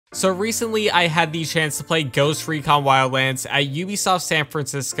So recently I had the chance to play Ghost Recon Wildlands at Ubisoft San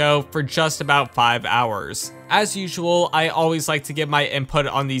Francisco for just about 5 hours. As usual, I always like to give my input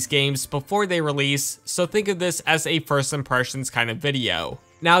on these games before they release, so think of this as a first impressions kind of video.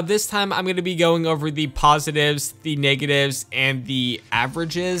 Now this time I'm going to be going over the positives, the negatives, and the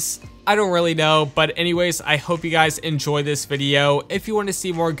averages. I don't really know, but anyways, I hope you guys enjoy this video. If you want to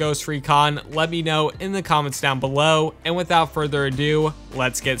see more Ghost Recon, let me know in the comments down below, and without further ado,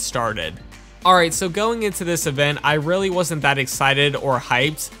 let's get started. Alright, so going into this event, I really wasn't that excited or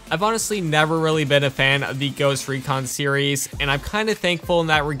hyped. I've honestly never really been a fan of the Ghost Recon series, and I'm kind of thankful in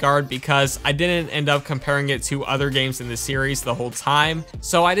that regard because I didn't end up comparing it to other games in the series the whole time,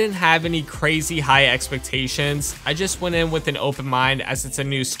 so I didn't have any crazy high expectations. I just went in with an open mind as it's a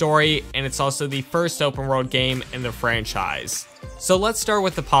new story, and it's also the first open world game in the franchise. So let's start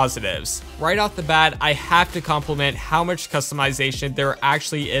with the positives. Right off the bat, I have to compliment how much customization there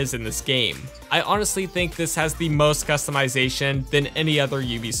actually is in this game. I honestly think this has the most customization than any other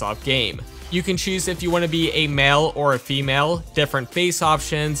Ubisoft game. You can choose if you want to be a male or a female, different face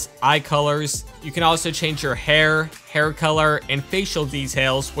options, eye colors. You can also change your hair color, and facial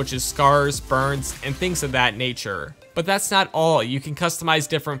details, which is scars, burns, and things of that nature. But that's not all. You can customize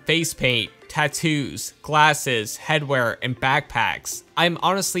different face paint, tattoos, glasses, headwear, and backpacks. I'm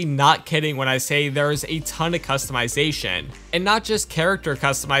honestly not kidding when I say there is a ton of customization. And not just character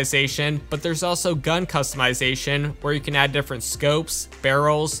customization, but there's also gun customization where you can add different scopes,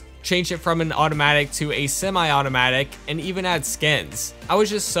 barrels, change it from an automatic to a semi-automatic, and even add skins. I was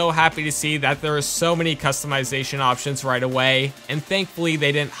just so happy to see that there are so many customization options right away, and thankfully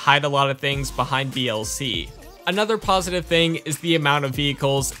they didn't hide a lot of things behind DLC. Another positive thing is the amount of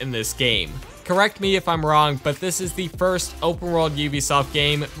vehicles in this game. Correct me if I'm wrong, but this is the first open world Ubisoft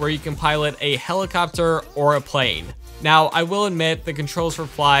game where you can pilot a helicopter or a plane. Now, I will admit the controls for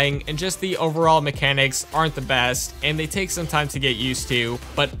flying and just the overall mechanics aren't the best, and they take some time to get used to,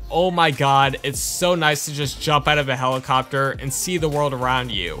 but oh my god, it's so nice to just jump out of a helicopter and see the world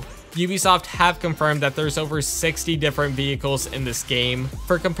around you. Ubisoft have confirmed that there's over 60 different vehicles in this game.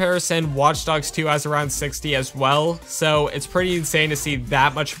 For comparison, Watch Dogs 2 has around 60 as well, so it's pretty insane to see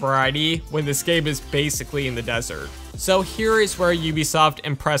that much variety when this game is basically in the desert. So here is where Ubisoft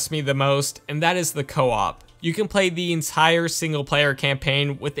impressed me the most, and that is the co-op. You can play the entire single player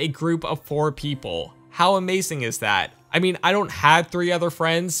campaign with a group of 4 people. How amazing is that? I mean, I don't have 3 other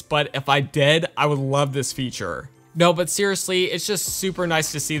friends, but if I did, I would love this feature. No, but seriously, it's just super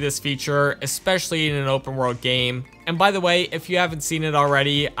nice to see this feature, especially in an open world game. And by the way, if you haven't seen it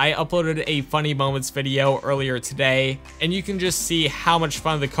already, I uploaded a funny moments video earlier today, and you can just see how much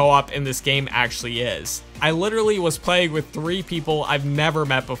fun the co-op in this game actually is. I literally was playing with 3 people I've never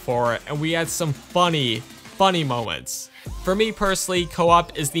met before, and we had some funny moments. For me personally,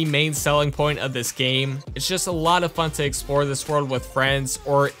 co-op is the main selling point of this game. It's just a lot of fun to explore this world with friends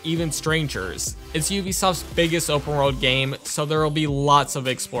or even strangers. It's Ubisoft's biggest open world game, so there will be lots of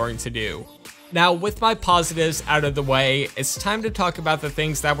exploring to do. Now, with my positives out of the way, it's time to talk about the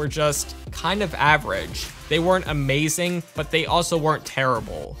things that were just kind of average. They weren't amazing, but they also weren't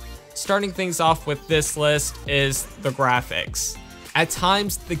terrible. Starting things off with this list is the graphics. At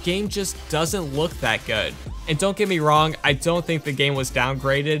times, the game just doesn't look that good. And don't get me wrong, I don't think the game was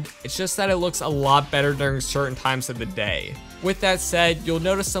downgraded, it's just that it looks a lot better during certain times of the day. With that said, you'll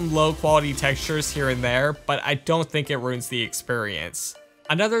notice some low quality textures here and there, but I don't think it ruins the experience.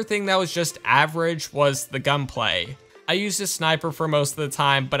 Another thing that was just average was the gunplay. I used a sniper for most of the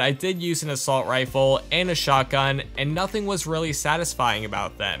time, but I did use an assault rifle and a shotgun, and nothing was really satisfying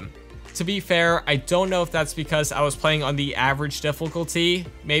about them. To be fair, I don't know if that's because I was playing on the average difficulty.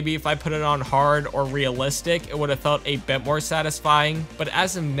 Maybe if I put it on hard or realistic, it would have felt a bit more satisfying. But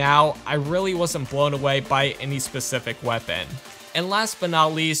as of now, I really wasn't blown away by any specific weapon. And last but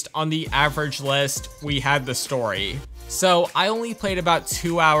not least, on the average list, we had the story. So I only played about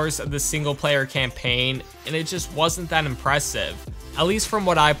 2 hours of the single player campaign, and it just wasn't that impressive. At least from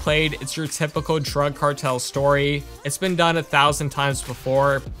what I played, it's your typical drug cartel story. It's been done 1,000 times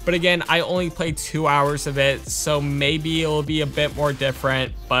before, but again, I only played 2 hours of it, so maybe it'll be a bit more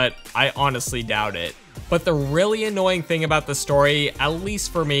different, but I honestly doubt it. But the really annoying thing about the story, at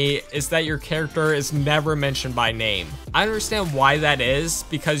least for me, is that your character is never mentioned by name. I understand why that is,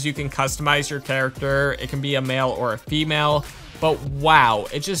 because you can customize your character, it can be a male or a female, but wow,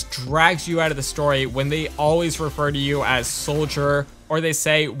 it just drags you out of the story when they always refer to you as soldier, or they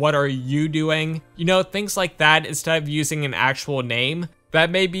say, "What are you doing?" You know, things like that instead of using an actual name. That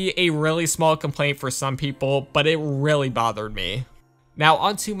may be a really small complaint for some people, but it really bothered me. Now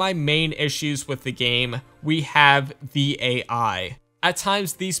onto my main issues with the game, we have the AI. At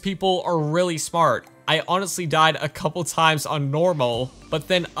times, these people are really smart. I honestly died a couple times on normal, but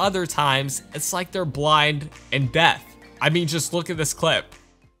then other times, it's like they're blind and deaf. I mean, just look at this clip.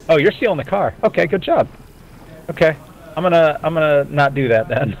 Oh, you're stealing the car. Okay, good job. Okay, I'm gonna not do that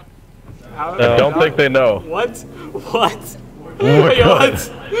then. I don't think they know. What? What? Wait,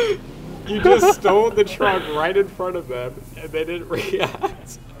 what? You just stole the truck right in front of them, and they didn't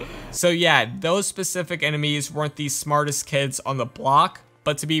react. So yeah, those specific enemies weren't the smartest kids on the block,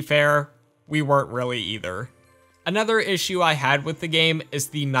 but to be fair, we weren't really either. Another issue I had with the game is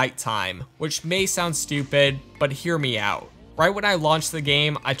the nighttime, which may sound stupid, but hear me out. Right when I launched the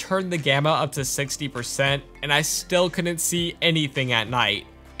game, I turned the gamma up to 60%, and I still couldn't see anything at night.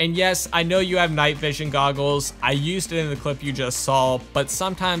 And yes, I know you have night vision goggles, I used it in the clip you just saw, but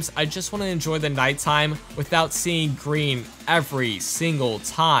sometimes I just want to enjoy the nighttime without seeing green every single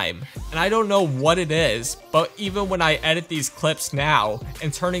time. And I don't know what it is, but even when I edit these clips now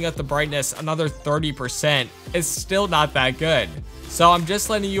and turning up the brightness another 30%, it's still not that good. So I'm just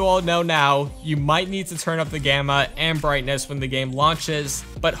letting you all know now, you might need to turn up the gamma and brightness when the game launches,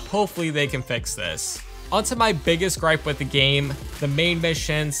 but hopefully they can fix this. Onto my biggest gripe with the game, the main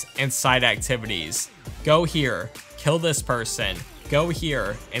missions and side activities. Go here, kill this person. Go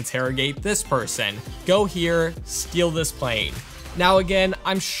here, interrogate this person. Go here, steal this plane. Now again,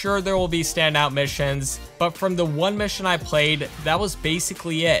 I'm sure there will be standout missions, but from the one mission I played, that was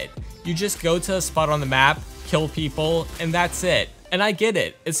basically it. You just go to a spot on the map, kill people, and that's it. And I get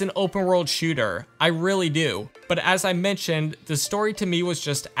it, it's an open world shooter, I really do. But as I mentioned, the story to me was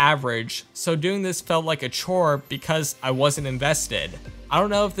just average, so doing this felt like a chore because I wasn't invested. I don't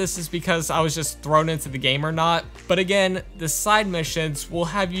know if this is because I was just thrown into the game or not, but again, the side missions will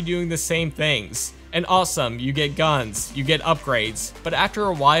have you doing the same things. And awesome, you get guns, you get upgrades, but after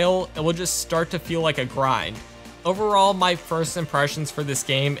a while, it will just start to feel like a grind. Overall, my first impressions for this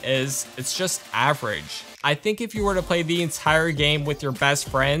game is, it's just average. I think if you were to play the entire game with your best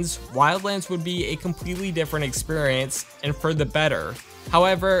friends, Wildlands would be a completely different experience and for the better.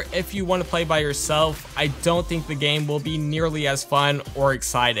 However, if you want to play by yourself, I don't think the game will be nearly as fun or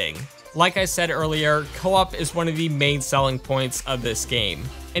exciting. Like I said earlier, co-op is one of the main selling points of this game.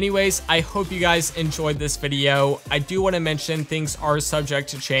 Anyways, I hope you guys enjoyed this video. I do want to mention things are subject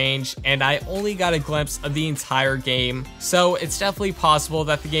to change, and I only got a glimpse of the entire game, so it's definitely possible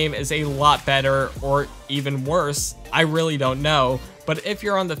that the game is a lot better or even worse. I really don't know, but if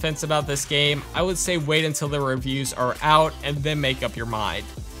you're on the fence about this game, I would say wait until the reviews are out and then make up your mind.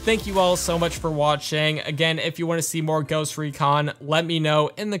 Thank you all so much for watching. Again, if you want to see more Ghost Recon, let me know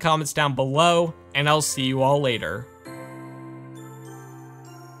in the comments down below, and I'll see you all later.